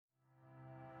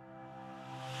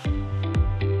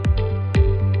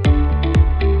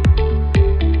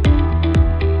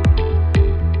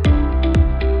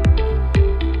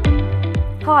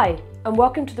and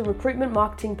welcome to the Recruitment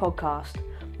Marketing Podcast.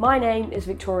 My name is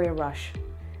Victoria Rush.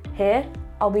 Here,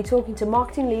 I'll be talking to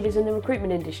marketing leaders in the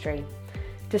recruitment industry,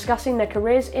 discussing their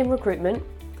careers in recruitment,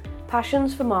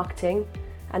 passions for marketing,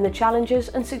 and the challenges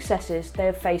and successes they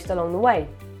have faced along the way.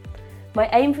 My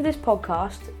aim for this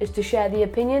podcast is to share the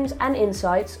opinions and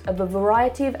insights of a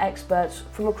variety of experts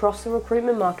from across the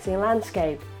recruitment marketing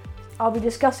landscape. I'll be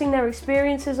discussing their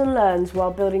experiences and learns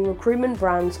while building recruitment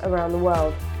brands around the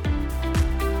world.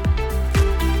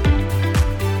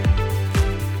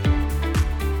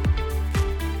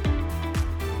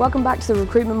 Welcome back to the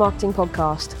Recruitment Marketing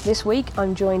Podcast. This week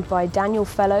I'm joined by Daniel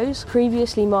Fellows,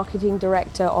 previously Marketing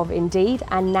Director of Indeed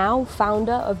and now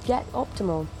founder of Get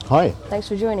Optimal. Hi. Thanks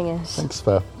for joining us. Thanks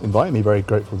for inviting me, very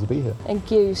grateful to be here.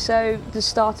 Thank you. So to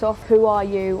start off, who are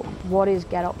you? What is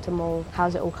Get Optimal?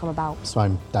 How's it all come about? So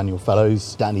I'm Daniel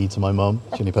Fellows, Danny to my mum.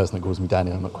 She's the only person that calls me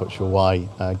Danny, I'm not quite sure why.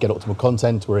 Get Optimal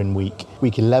Content, we're in week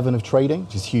 11 of trading,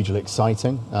 which is hugely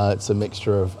exciting. It's a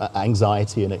mixture of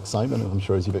anxiety and excitement, I'm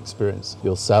sure as you've experienced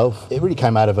yourself. It really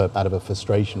came out of a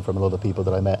frustration from a lot of people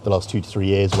that I met the last 2 to 3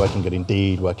 years working at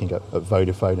Indeed, working at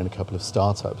Vodafone and a couple of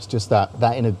startups. Just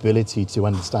that inability to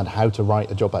understand how to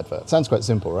write a job advert. Sounds quite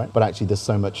simple, right? But actually there's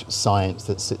so much science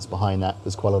that sits behind that.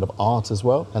 There's quite a lot of art as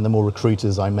well. And the more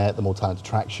recruiters I met, the more talent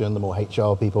attraction, the more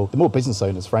HR people, the more business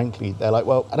owners, frankly, they're like,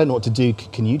 well, I don't know what to do.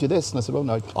 Can you do this? And I said, well,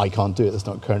 no, I can't do it. That's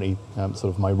not currently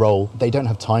sort of my role. They don't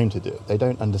have time to do it. They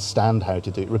don't understand how to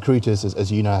do it. Recruiters,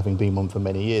 as you know, having been one for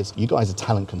many years, you guys are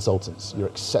talent consultants. You're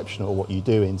exceptional at what you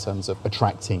do in terms of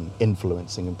attracting,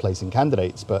 influencing and placing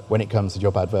candidates. But when it comes to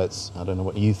job adverts, I don't know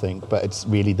what you think, but it's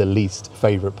really the least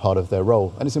favorite part of their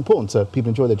role. And it's important to people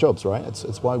enjoy their jobs, right?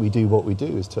 It's why we do what we do,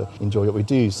 is to enjoy what we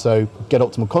do. So Get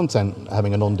Optimal Content,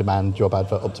 having an on-demand job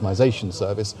advert optimization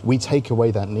service, we take away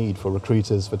that need for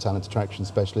recruiters, for talent attraction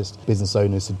specialists, business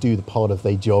owners to do the part of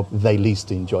their job they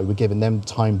least enjoy. We're giving them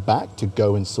time back to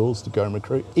go and source, to go and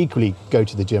recruit. Equally, go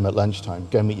to the gym at lunchtime,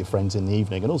 go meet your friends in the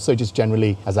evening, and also just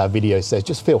generally, as our video says,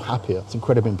 just feel happier. It's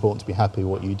incredibly important to be happy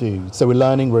with what you do. So we're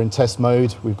learning, we're in test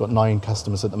mode. We've got 9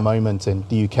 customers at the moment in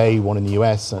the UK, 1 in the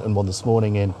US, and 1 this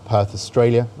morning in Perth,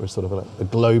 Australia. We're sort of a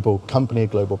global company, a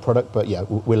global product, but yeah,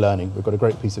 we're learning. We've got a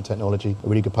great piece of technology, a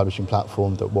really good publishing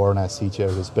platform that Warren, our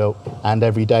CTO, has built. And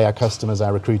every day our customers,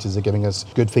 our recruiters are giving us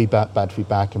good feedback, bad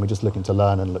feedback, and we're just looking to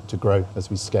learn and look to grow as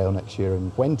we scale next year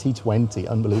in 2020.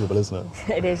 Unbelievable, isn't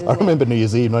it? It is, I remember New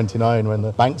Year's Eve 99 when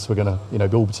the banks were going to,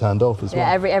 be all turned off as well.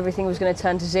 Yeah, everything was going to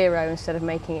turn to zero instead of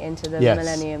making it into the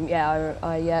millennium. Yeah,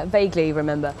 I vaguely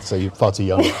remember. So you're far too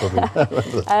young,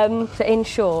 probably. So in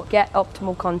short, Get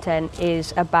Optimal Content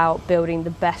is about building the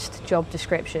best job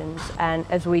descriptions. And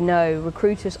as we know,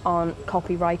 recruiters aren't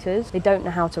copywriters. They don't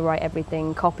know how to write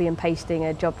everything. Copy and pasting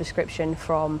a job description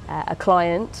from a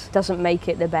client doesn't make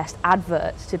it the best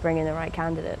advert to bring in the right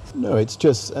candidates. No, it's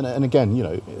just, and again,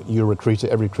 you're a recruiter,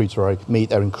 every recruiter I meet,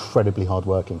 they're incredibly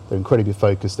hardworking. They're incredibly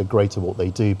focused, they're great at what they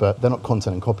do, but they're not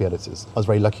content and copy editors. I was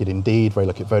very lucky at Indeed, very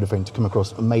lucky at Vodafone to come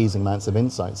across amazing amounts of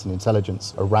insights and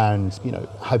intelligence around,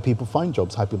 how people find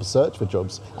jobs, how people search for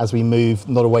jobs. As we move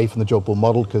not away from the job board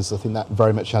model, because I think that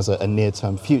very much has a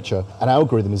near-term future, an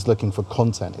algorithm is looking for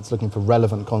content. It's looking for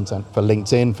relevant content for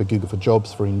LinkedIn, for Google for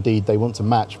Jobs, for Indeed. They want to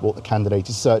match what the candidate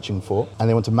is searching for, and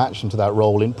they want to match them to that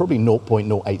role in probably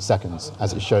 0.08 seconds,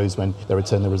 as it shows when they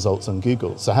return the results on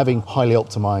Google. So having highly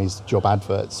optimized job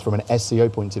adverts from an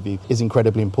SEO point of view is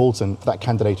incredibly important for that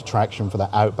candidate attraction, for that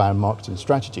outbound marketing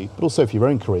strategy, but also for your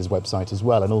own careers website as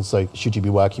well. And also, should you be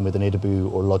working with an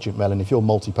Idaboo or Logic Melon, if you're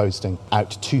multi-posting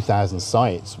out to 2,000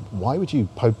 sites, why would you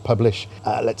publish,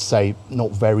 let's say,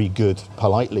 not very good,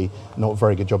 politely, not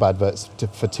very good job adverts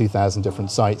for 2,000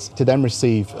 different sites to then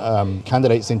receive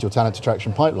candidates into your talent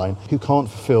attraction pipeline who can't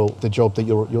fulfill the job that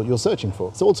you're searching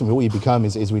for? So ultimately, what you become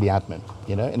is really admin,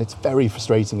 and it's very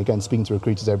frustrating, again, speaking to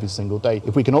recruiters every single day.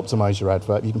 If we can optimize your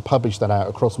advert, you can publish that out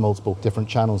across multiple different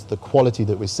channels. The quality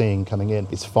that we're seeing coming in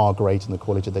is far greater than the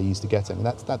quality they're used to getting. And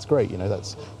that's great,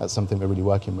 that's something we're really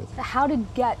working with. How did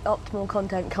Get Optimal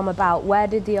Content come about? Where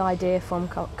did the idea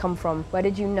come from? Where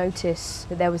did you notice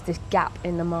that there was this gap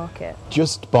in the market?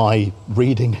 Just by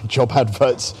reading job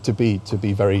adverts, to be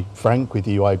very frank with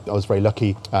you. I was very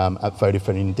lucky at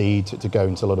Vodafone Indeed to go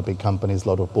into a lot of big companies, a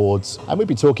lot of boards, and we'd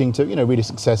be talking to really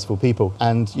successful people,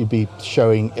 and you'd be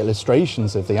showing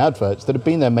illustrations of the adverts that had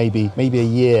been there maybe a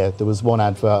year. There was one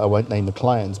advert, I won't name the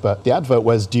clients, but the advert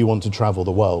was, do you want to travel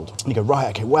the world? And you go, right,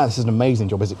 okay, wow, this is an amazing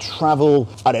job. Is it travel?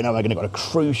 I don't know, I going to go on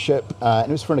a cruise ship? And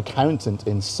it was for an accountant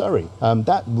in Surrey.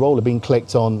 That role had been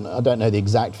clicked on, I don't know the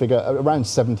exact figure, around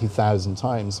 70,000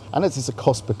 times. And as it's a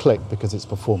cost per click because it's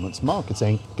performance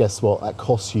marketing, guess what? That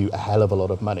costs you a hell of a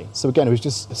lot of money. So again, it was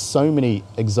just so many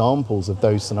examples of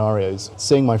those scenarios.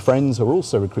 Seeing my friends who are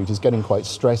also recruiters getting quite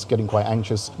stressed, getting quite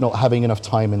anxious, not having enough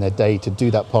time in their day to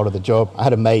do that part of the job. I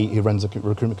had a mate who runs a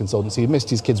recruitment consultancy. He missed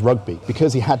his kids' rugby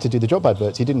because he had to do the job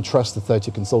adverts. He didn't trust the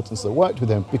 30 consultants that worked with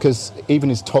him because even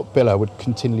his top biller would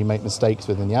continually make mistakes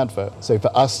within the advert. So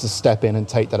for us to step in and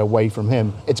take that away from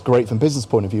him, it's great from a business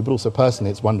point of view, but also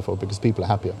personally it's wonderful because people are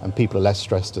happier and people are less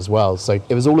stressed as well. So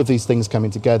it was all of these things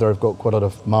coming together. I've got quite a lot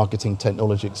of marketing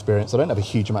technology experience. I don't have a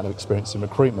huge amount of experience in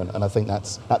recruitment, and I think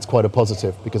that's quite a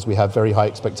positive because we have very high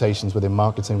expectations within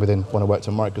marketing, within when I worked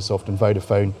at Microsoft and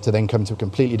Vodafone, to then come to a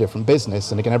completely different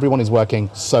business. And again, everyone is working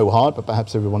so hard, but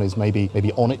perhaps everyone is maybe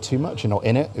on it too much and not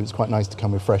in it. It was quite nice to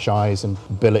come with fresh eyes, and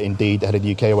Bill at Indeed, the head of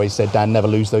the UK, always said, Dan, never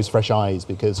lose those fresh eyes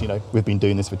because, we've been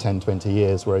doing this for 10, 20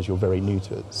 years, whereas you're very new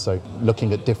to it. So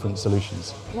looking at different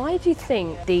solutions. Why do you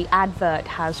think the advert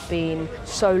has been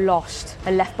so lost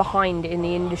and left behind in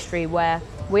the industry, where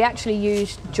we actually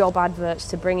use job adverts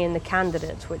to bring in the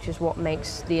candidates, which is what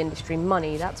makes the industry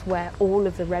money? That's where all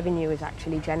of the revenue is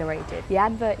actually generated. The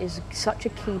advert is such a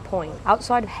key point.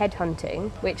 Outside of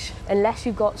headhunting, which unless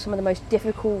you've got some of the most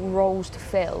difficult roles to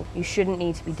fill, you shouldn't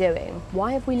need to be doing,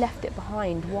 why have we left it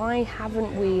behind? Why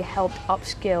haven't we helped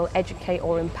upskill, educate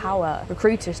or empower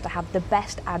recruiters to have the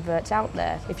best adverts out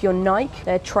there? If you're Nike,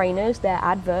 their trainers, their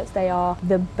adverts, they are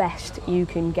the best you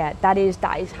can get. That is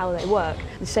how they work.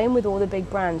 The same with all the big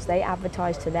brands. They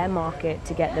advertise to their market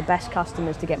to get the best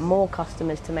customers, to get more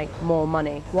customers, to make more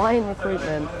money. Why in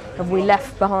recruitment have we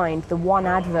left behind the one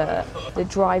advert that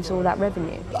drives all that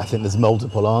revenue? I think there's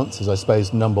multiple answers. I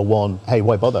suppose number one, hey,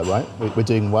 why bother, right? We're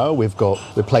doing well. We're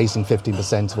placing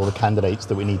 15% of all the candidates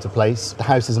that we need to place. The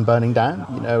house isn't burning down.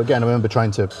 Again, I remember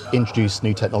trying to introduce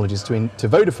new technologies to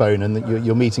Vodafone, and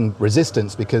you're meeting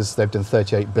resistance because they've done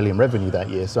 38 billion revenue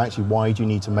that year. So actually, why do you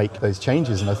need to make those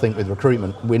changes? And I think with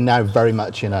recruitment, we're now very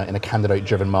much in a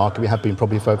candidate-driven market. We have been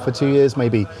probably for 2 years,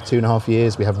 maybe 2.5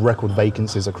 years. We have record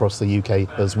vacancies across the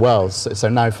UK as well. So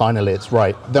now finally it's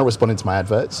right. They're responding to my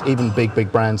adverts. Even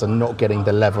big brands are not getting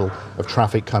the level of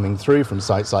traffic coming through from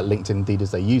sites like LinkedIn, Indeed,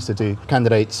 as they used to do.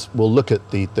 Candidates will look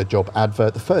at the job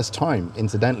advert the first time,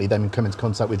 incidentally, then come into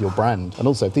contact with your brand. And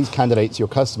also, if these candidates are your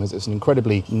customers, it's an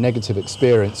incredibly negative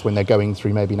experience when they're going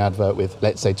through maybe an advert with,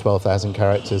 let's say, 12,000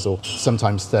 characters or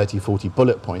sometimes 30, 40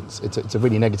 bullet points. It's a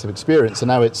really negative experience. So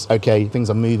now it's, okay, things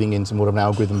are moving into more of an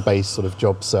algorithm-based sort of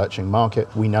job searching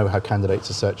market. We know how candidates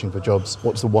are searching for jobs.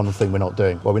 What's the one thing we're not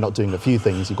doing? Well, we're not doing a few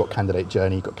things. You've got candidate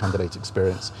journey, you've got candidate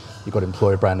experience, you've got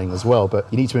employer branding as well, but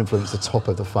you need to influence the top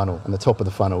of the funnel, and the top of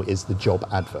the funnel is the job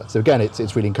advert. So again,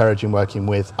 it's really encouraging working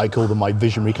with, I call them my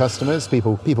visionary customers.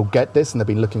 People get this, and they've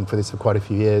been looking for this for quite a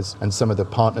few years, and some of the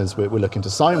partners we're looking to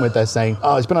sign with, they're saying,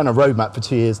 it's been on a roadmap for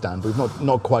 2 years, Dan, but we've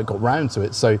not quite got round to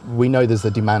it. So we know there's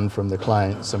the demand from the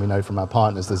clients, and we know from our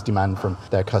partners there's demand from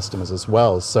their customers as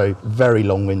well. So very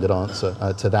long-winded answer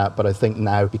to that, but I think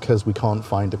now, because we can't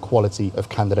find the quality of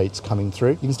candidates coming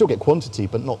through, you can still get quantity,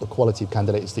 but not the quality of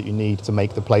candidates that you need to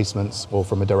make the placements, or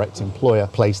from a direct employer,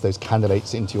 place those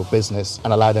candidates into your business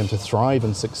and allow them to thrive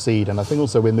and succeed. And I think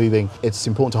also it's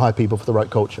important to hire people for the right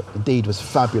culture. Indeed was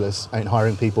fabulous in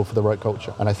hiring people for the right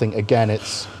culture. And I think, again,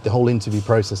 it's the whole interview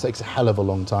process takes a hell of a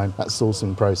long time. That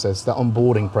sourcing process, that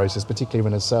onboarding process, particularly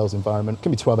in a sales environment,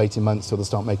 can be 12, 18 months till they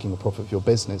start making a profit for your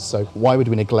business. So why would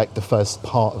we neglect the first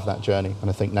part of that journey? And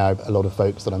I think now a lot of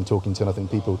folks that I'm talking to, and I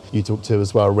think people you talk to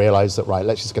as well, realize that, right,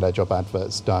 let's just get our job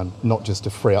adverts done, not just to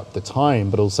free up the time,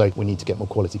 but also we need to get more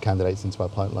quality candidates into our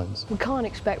pipelines. We can't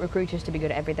expect recruiters to be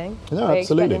good at everything. No, we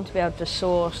absolutely. expect them to be able to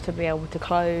source, to be able to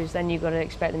close, then you've got to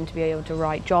expect them to be able to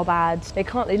write job ads. They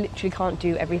literally can't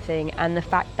do everything, and the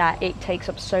fact that it takes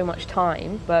up so much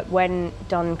time, but when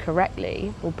done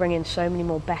correctly, will bring in so many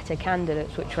more better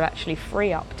candidates, which will actually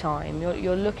free up time.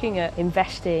 You're looking at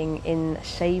investing in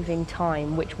saving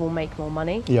time, which will make more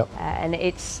money. Yep. And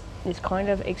it's kind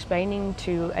of explaining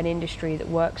to an industry that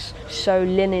works so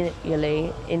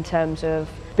linearly in terms of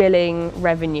billing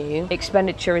revenue.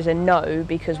 Expenditure is a no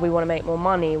because we want to make more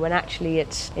money, when actually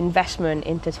it's investment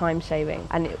into time saving.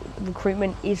 And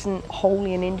recruitment isn't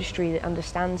wholly an industry that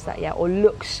understands that yet, or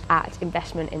looks at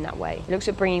investment in that way. It looks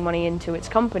at bringing money into its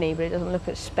company, but it doesn't look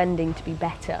at spending to be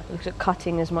better. It looks at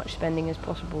cutting as much spending as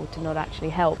possible to not actually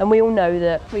help. And we all know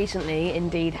that recently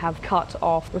Indeed have cut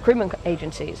off recruitment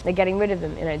agencies. They're getting rid of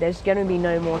them. There's going to be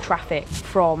no more traffic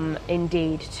from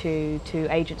Indeed to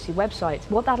agency websites.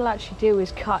 What that'll actually do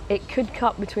is could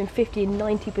cut between 50 and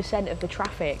 90% of the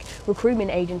traffic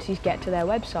recruitment agencies get to their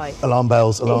website. Alarm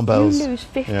bells. If you lose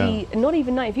 50, not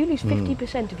even that, if you lose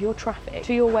 50% of your traffic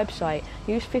to your website,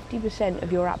 you lose 50%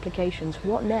 of your applications,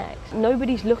 what next?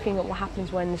 Nobody's looking at what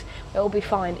happens when it'll be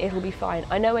fine.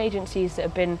 I know agencies that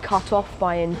have been cut off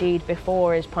by Indeed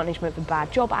before as punishment for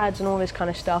bad job ads and all this kind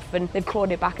of stuff, and they've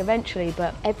clawed it back eventually,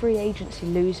 but every agency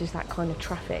loses that kind of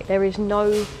traffic. There is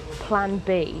no plan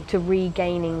B to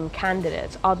regaining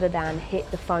candidates other than hit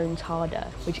the phones harder,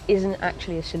 which isn't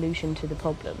actually a solution to the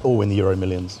problem. Or win the Euro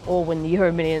Millions.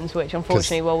 Which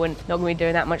unfortunately, we're not going to be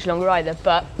doing that much longer either.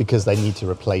 But because they need to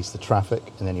replace the traffic,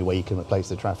 and the only way you can replace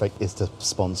the traffic is to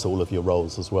sponsor all of your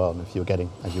roles as well. And if you're getting,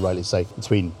 as you rightly say,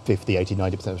 between 50, 80,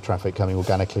 90% of traffic coming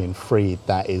organically and free,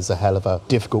 that is a hell of a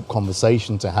difficult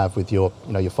conversation to have with your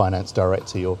finance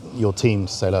director, your team,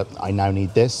 to say, look, I now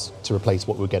need this to replace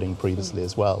what we're getting previously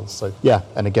as well. So yeah,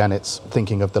 and again, it's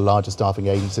thinking of the larger staffing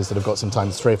agencies that have got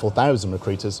sometimes 3,000 or 4,000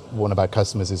 recruiters. One of our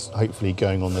customers is hopefully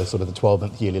going on the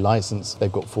 12-month yearly license.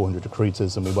 They've got 400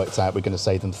 recruiters, and we worked out we're going to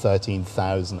save them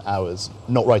 13,000 hours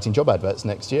not writing job adverts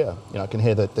next year. I can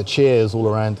hear the cheers all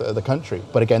around the country.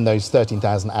 But again, those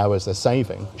 13,000 hours they're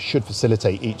saving should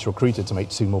facilitate each recruiter to make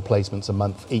 2 more placements a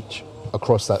month each.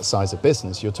 Across that size of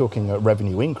business, you're talking a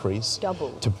revenue increase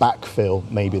double to backfill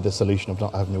maybe the solution of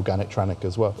not having organic traffic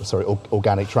as well.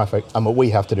 Organic traffic. And what we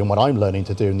have to do, and what I'm learning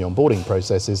to do in the onboarding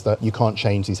process, is that you can't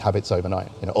change these habits overnight.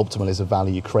 Optimal is a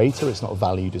value creator, it's not a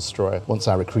value destroyer. Once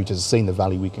our recruiters have seen the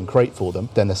value we can create for them,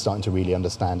 then they're starting to really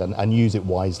understand and use it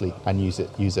wisely and use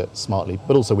it smartly.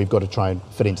 But also we've got to try and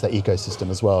fit into that ecosystem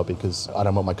as well, because I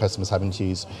don't want my customers having to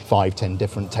use 5-10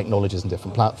 different technologies and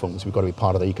different platforms. We've got to be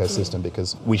part of the ecosystem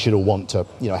because we should all want to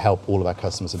help all of our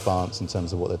customers advance in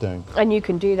terms of what they're doing. And you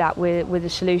can do that with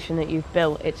the solution that you've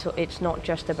built. It's not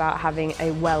just about having a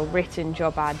well-written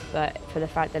job ad, but for the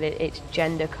fact that it's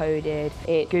gender coded,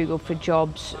 it's Google for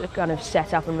Jobs kind of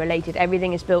set up and related.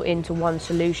 Everything is built into one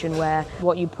solution where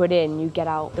what you put in, you get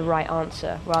out the right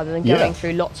answer rather than going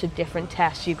through lots of different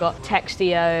tests. You've got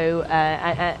Textio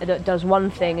that does one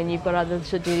thing, and you've got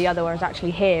others that do the other, whereas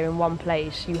actually here in one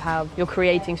place you're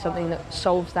creating something that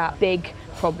solves that big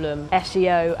problem,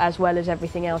 SEO as well as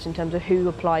everything else in terms of who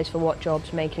applies for what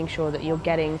jobs, making sure that you're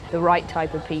getting the right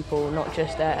type of people, not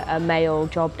just a male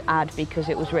job ad because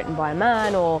it was written by a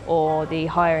man or the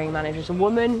hiring manager is a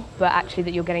woman, but actually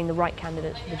that you're getting the right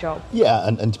candidates for the job. Yeah,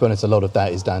 and to be honest, a lot of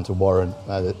that is down to Warren,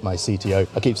 my CTO.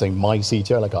 I keep saying my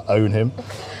CTO like I own him.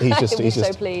 He's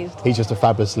so pleased. He's just a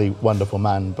fabulously wonderful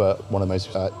man, but one of the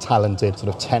most talented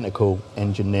sort of technical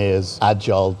engineers,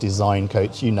 agile design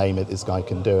coach, you name it, this guy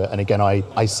can do it. And again,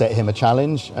 I set him a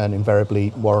challenge, and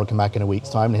invariably Warren will come back in a week's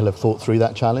time and he'll have thought through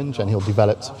that challenge and he'll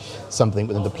develop something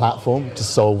within the platform to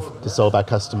solve our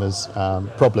customers'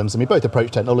 problems. And we both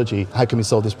approach technology. How can we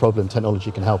solve this problem?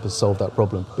 Technology can help us solve that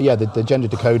problem. But yeah, the gender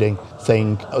decoding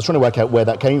thing, I was trying to work out where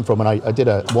that came from, and I did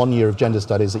a 1 year of gender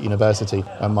studies at university,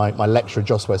 and my lecturer,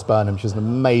 Joss West Burnham, she was an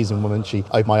amazing woman. She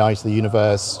opened my eyes to the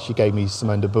universe. She gave me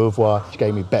Simone de Beauvoir. She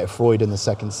gave me Betty Freud and the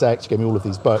Second Sex. She gave me all of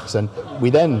these books, and we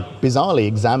then bizarrely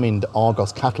examined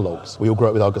Argos catalogues. We all grew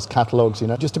up with Argos catalogues,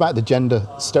 just about the gender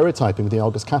stereotyping with the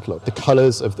Argos catalogue. The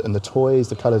colours and the toys,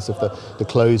 the colours of the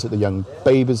clothes of the young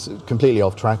babies, completely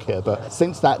off track here. But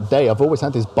since that day, I've always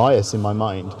had this bias in my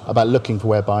mind about looking for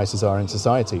where biases are in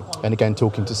society. And again,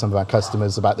 talking to some of our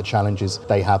customers about the challenges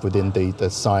they have within the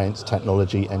science,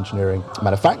 technology, engineering,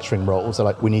 manufacturing roles.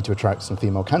 So we need to attract some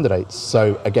female candidates.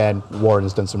 So again, Warren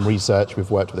has done some research.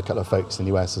 We've worked with a couple of folks in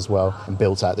the US as well and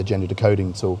built out the gender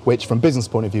decoding tool, which from business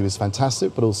point of view is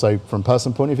fantastic, but also from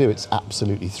personal point of view, it's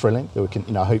absolutely thrilling that we can,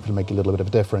 hopefully make a little bit of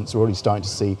a difference. We're already starting to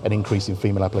see an increase in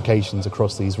female applications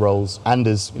across these roles. And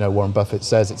as Warren Buffett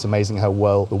says, it's amazing how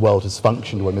well the world has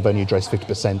functioned when we've only addressed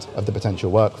 50% of the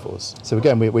potential workforce. So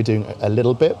again, we're doing a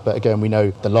little bit, but again, we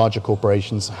know the larger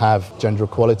corporations have gender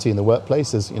equality in the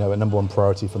workplace as, a number one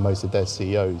priority for most of their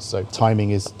CEOs. So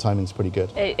timing's pretty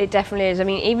good. It definitely is. I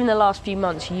mean, even the last few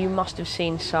months, you must have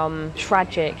seen some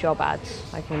tragic job ads.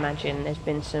 I can imagine there's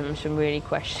been some really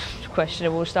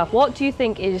questionable stuff. What do you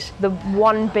think is the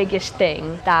one biggest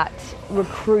thing that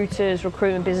recruiters,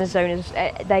 recruitment business owners,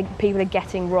 people are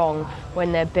getting wrong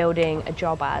when they're building a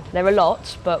job ad? There are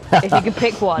lots, but if you could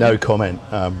pick one. No comment.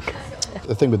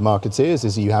 the thing with marketeers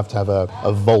is you have to have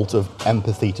a vault of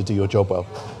empathy to do your job well.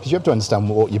 Because you have to understand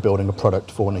what you're building a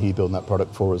product for and who you're building that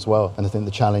product for as well. And I think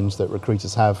the challenge that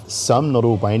recruiters have, some, not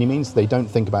all by any means, they don't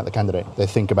think about the candidate. They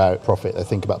think about profit, they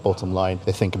think about bottom line,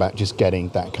 they think about just getting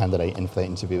that candidate in for the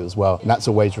interview as well. And that's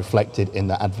always reflected in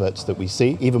the adverts that we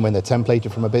see. Even when they're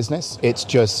templated from a business, it's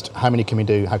just how many can we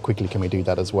do, how quickly can we do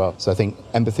that as well. So I think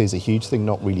empathy is a huge thing,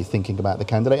 not really thinking about the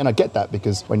candidate. And I get that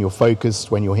because when you're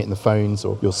focused, when you're hitting the phones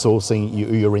or you're sourcing,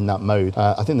 you're in that mode.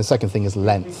 I think the second thing is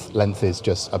length. Length is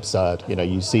just absurd. You know,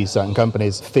 you see certain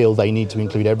companies feel they need to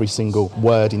include every single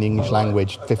word in the English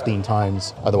language 15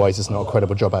 times, otherwise it's not a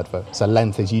credible job advert. So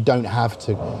length is you don't have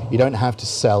to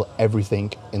sell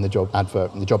everything in the job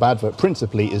advert. And the job advert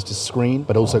principally is to screen,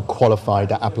 but also qualify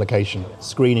that application.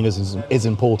 Screening is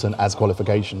important as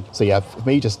qualification. So yeah, for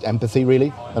me, just empathy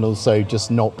really, and also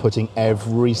just not putting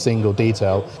every single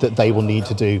detail that they will need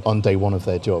to do on day one of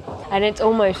their job. And it's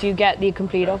almost, you get the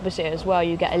complete opposite as well.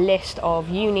 You get a list of,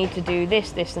 you need to do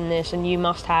this, this and this, and you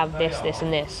must have this, this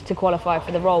and this to qualify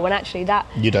for the role, when actually that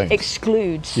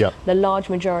excludes the large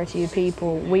majority of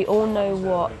people. We all know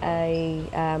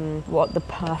what the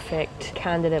perfect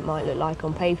candidate might look like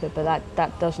on paper, but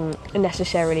that doesn't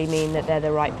necessarily mean that they're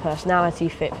the right personality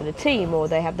fit for the team, or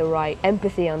they have the right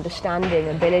empathy, understanding,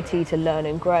 ability to learn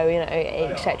and grow,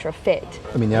 etc. fit.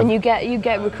 I mean, and you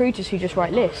get recruiters who just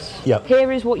write lists.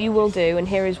 Here is what you will do, and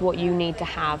here is what you need to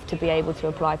have to be able to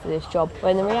apply for this job.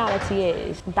 When the reality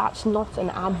is, that's not an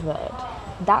advert.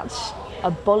 That's a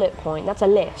bullet point. That's a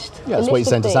list. Yeah, that's what you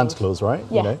send to Santa Claus, right?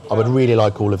 Yeah. You know, I would really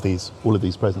like all of these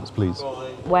presents, please.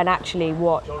 When actually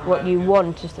what you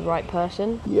want is the right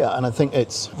person. Yeah, and I think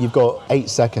you've got 8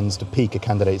 seconds to pique a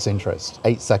candidate's interest.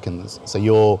 8 seconds. So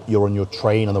you're on your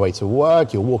train on the way to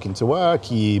work, you're walking to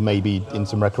work, you may be in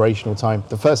some recreational time.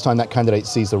 The first time that candidate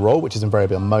sees the role, which is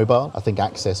invariably on mobile, I think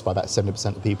accessed by about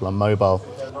 70% of people on mobile,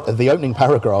 the opening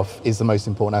paragraph is the most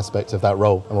important aspect of that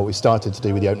role. And what we started to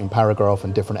do with the opening paragraph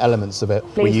and different elements of it.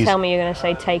 Please tell me you're going to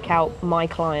say, take out my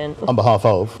client. On behalf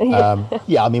of.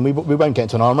 Yeah, I mean, we won't get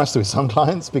into an arm wrestle with some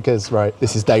clients because,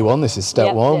 this is day one, this is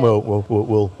step one.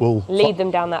 We'll lead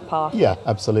them down that path. Yeah,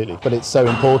 absolutely. But it's so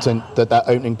important that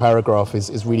opening paragraph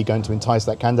is really going to entice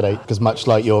that candidate, because much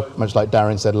like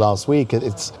Darren said last week,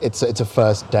 it's a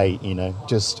first date,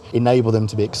 just enable them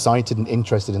to be excited and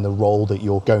interested in the role that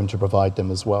you're going to provide them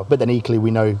as well. But then equally,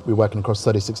 we know we're working across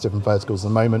 36 different verticals at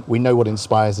the moment. We know what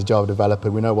inspires a Java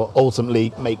developer. We know what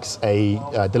ultimately makes a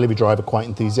delivery driver quite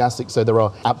enthusiastic. So there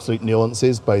are absolute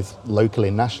nuances, both locally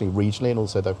and nationally, regionally, and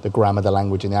also the grammar, the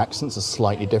language and the accents are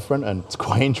slightly different, and it's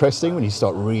quite interesting when you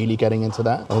start really getting into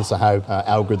that. And also how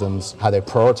algorithms, how they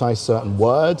prioritize certain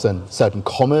words and certain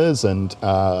commas, and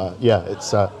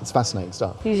it's fascinating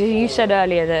stuff. You said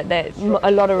earlier that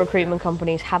a lot of recruitment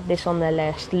companies have this on their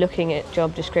list, looking at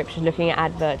job descriptions, looking at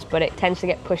adverts, but it tends to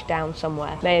get pushed down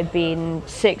somewhere. It may have been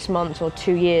 6 months or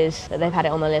 2 years that they've had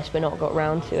it on the list but not got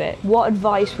round to it. What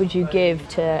advice would you give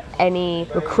to any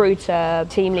recruiter,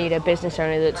 team leader, business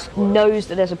owner that knows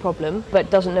that there's a problem but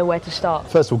doesn't know where to start?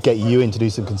 First of all, get you in to do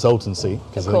some consultancy,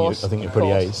 because I think you're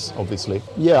pretty ace, obviously.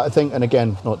 Yeah, I think, and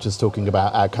again, not just talking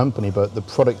about our company, but the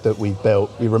product that we've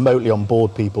built, we remotely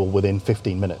onboard people within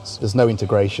 15 minutes. There's no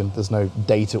integration, there's no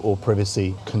data or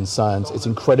privacy concerns. It's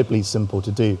incredibly simple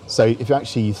to do. So if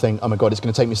you think, oh my God, it's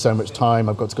going to take me so much time,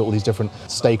 I've got to get all these different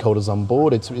stakeholders on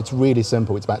board, it's really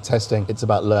simple. It's about testing, it's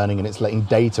about learning, and it's letting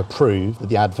data prove that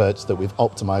the adverts that we've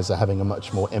optimized are having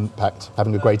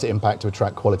a greater impact to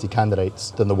attract quality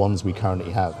candidates than the ones we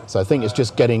currently have. So I think it's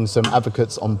just getting some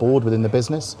advocates on board within the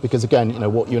business, because again,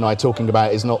 what you and I are talking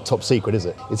about is not top secret, is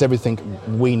it? It's everything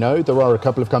we know. There are a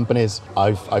couple of companies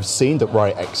I've seen that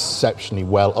write exceptionally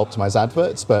well optimized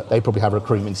adverts, but they probably have a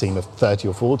recruitment team of 30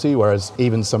 or 40, whereas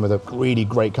even some of the really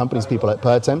great companies, people like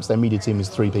Pertemps, their media team is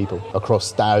 3 people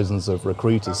across thousands of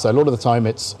recruiters. So a lot of the time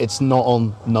it's not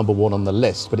on number one on the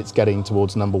list, but it's getting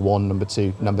towards number 1, number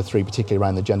 2, number 3, particularly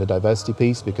around the gender diversity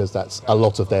piece, because that's a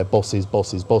lot of their bosses'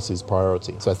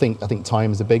 priority. So I think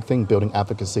time is a big thing, building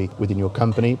advocacy within your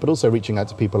company, but also reaching out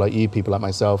to people like you, people like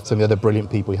myself, some of the other brilliant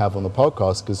people we have on the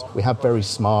podcast, because we have very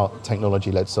smart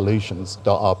technology-led solutions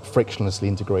that are frictionlessly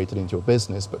integrated into your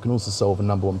business, but can also solve a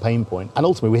number one pain point. And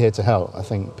ultimately, we're here to help. I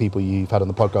think people you've had on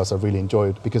the podcast I've really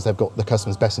enjoyed, because they've got the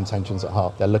customer's best intentions at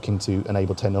heart. They're looking to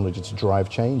enable technology to drive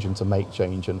change and to make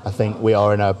change. And I think we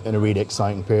are in a really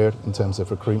exciting period in terms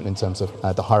of recruitment, in terms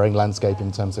of the hiring landscape,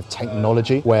 in terms of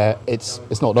technology where it's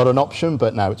not an option,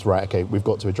 but now it's right, okay, we've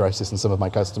got to address this. And some of my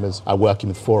customers are working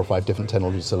with 4 or 5 different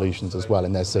technology solutions as well,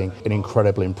 and they're seeing an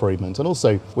incredible improvement. And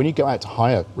also, when you go out to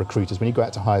hire recruiters, when you go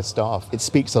out to hire staff, it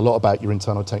speaks a lot about your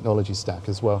internal technology stack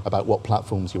as well, about what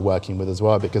platforms you're working with as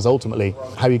well, because ultimately,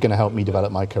 how are you going to help me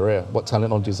develop my career? What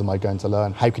technologies am I going to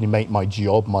learn? How can you make my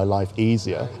job, my life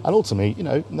easier? And ultimately,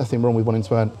 nothing wrong with wanting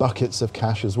to earn buckets of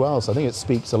cash as well. So I think it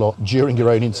speaks a lot during your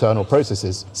own internal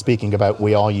processes, speaking about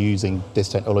we are using this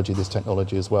technology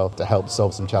as well to help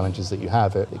solve some challenges that you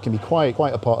have. It can be quite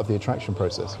a part of the attraction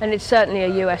process. And it's certainly a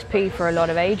USP for a lot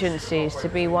of agencies to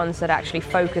be ones that actually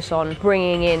focus on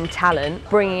bringing in talent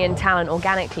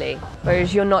organically.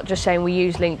 Whereas you're not just saying we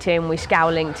use LinkedIn, we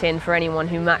scour LinkedIn for anyone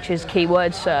who matches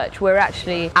keyword search. We're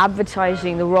actually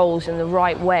advertising the roles in the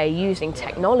right way using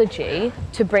technology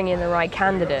to bring in the right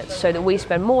candidates so that we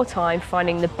spend more time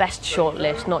finding the best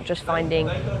shortlist, not just finding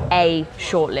a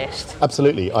shortlist.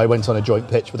 Absolutely. I went on a joint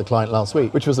pitch with a client last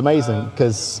week, which was amazing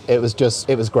because it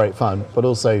was great fun, but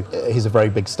also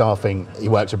he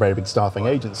works a very big staffing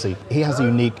agency. He has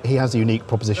a unique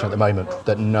proposition at the moment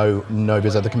that no of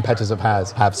his other competitors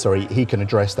have. He can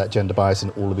address that gender bias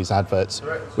in all of his adverts,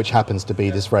 which happens to be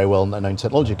this very well-known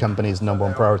technology company's number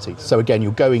one priority. So again,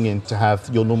 you're going in to have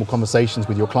your normal conversations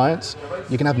with your clients.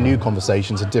 You can have new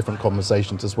conversations and different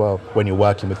conversations as well when you're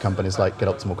working with companies like Get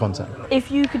Optimal Content.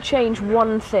 If you could change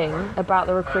one thing about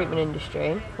the recruitment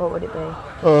industry, what would it be?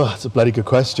 Oh, that's a bloody good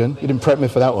question. You didn't prep me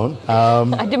for that one.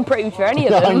 I didn't prep you for any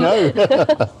of them. I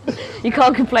know. You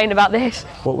can't complain about this.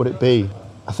 What would it be?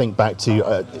 I think back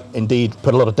to, Indeed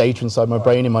put a lot of data inside my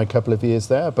brain in my couple of years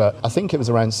there, but I think it was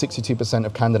around 62%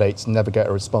 of candidates never get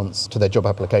a response to their job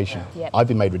application. Yep. I've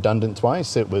been made redundant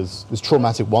twice. It was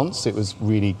traumatic once. It was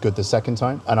really good the second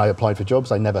time. And I applied for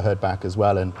jobs. I never heard back as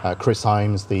well. And Chris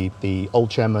Himes, the old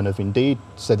chairman of Indeed,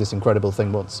 said this incredible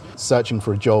thing once: searching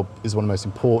for a job is one of the most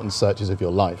important searches of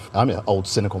your life. I'm an old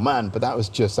cynical man, but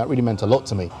that really meant a lot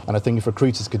to me. And I think if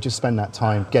recruiters could just spend that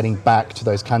time getting back to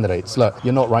those candidates, look,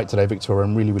 you're not right today,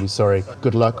 Victoria, I'm really, really sorry.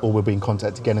 Good luck, or we'll be in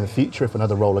contact again in the future if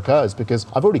another role occurs, because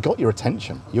I've already got your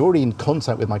attention. You're already in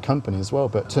contact with my company as well,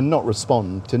 but to not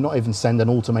respond, to not even send an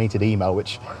automated email,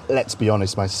 which, let's be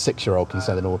honest, my 6-year-old can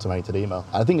send an automated email.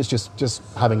 I think it's just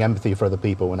having empathy for other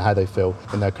people and how they feel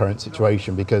in their current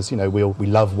situation, because, we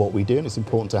love what we do, and it's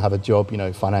important to have a job,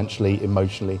 financially,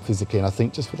 emotionally, physically, and I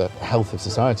think just for the health of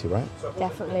society, right?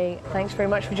 Definitely. Thanks very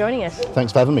much for joining us.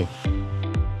 Thanks for having me.